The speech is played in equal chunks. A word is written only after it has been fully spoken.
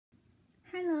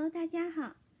Hello， 大家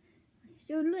好，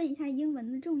就论一下英文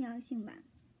的重要性吧。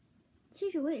其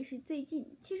实我也是最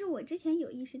近，我之前有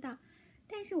意识到，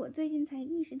但是我最近才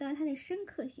意识到它的深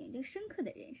刻性，就深刻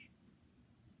的认识。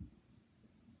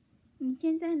你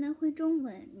现在呢会中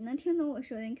文，你能听懂我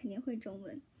说的，你肯定会中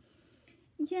文。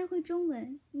你现在会中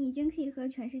文，你已经可以和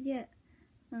全世界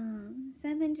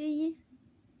1/3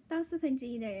到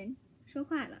1/4的人说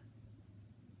话了，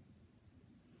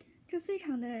这非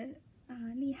常的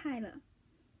厉害了。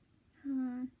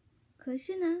可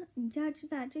是呢，你就要知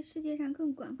道，这世界上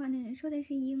更广泛的人说的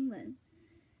是英文。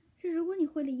是如果你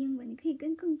会了英文，你可以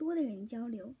跟更多的人交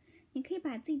流，你可以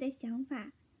把自己的想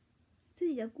法、自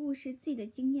己的故事、自己的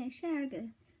经验 share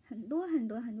给很多的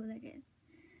人。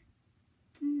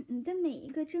你的每一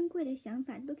个珍贵的想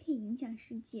法都可以影响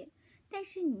世界，但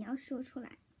是你要说出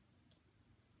来。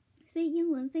所以英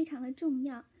文非常的重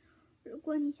要。如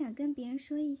果你想跟别人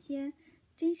说一些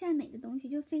真善美的东西，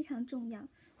就非常重要。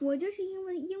我就是因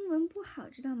为英文不好，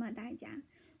知道吗？大家，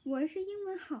我是英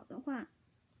文好的话，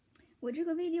我这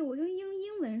个 video 我就用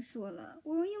英文说了，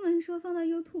我用英文说放到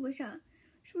YouTube 上，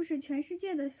是不是全世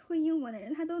界的会英文的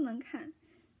人他都能看？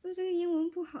就这个英文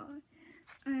不好，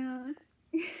哎呀，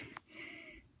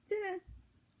对，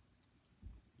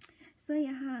所以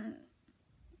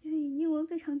就是英文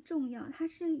非常重要，它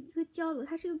是一个交流，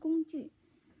它是一个工具。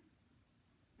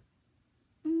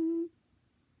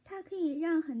它可以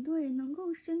让很多人能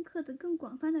够深刻的、更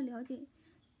广泛的了解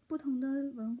不同的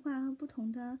文化和不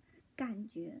同的感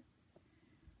觉。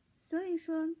所以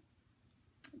说，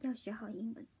要学好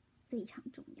英文非常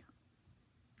重要。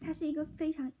它是一个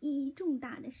非常意义重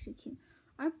大的事情，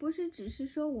而不是只是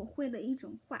说我会了一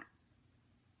种话。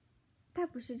它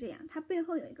不是这样，它背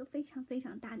后有一个非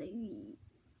常大的寓意。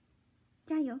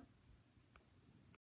加油！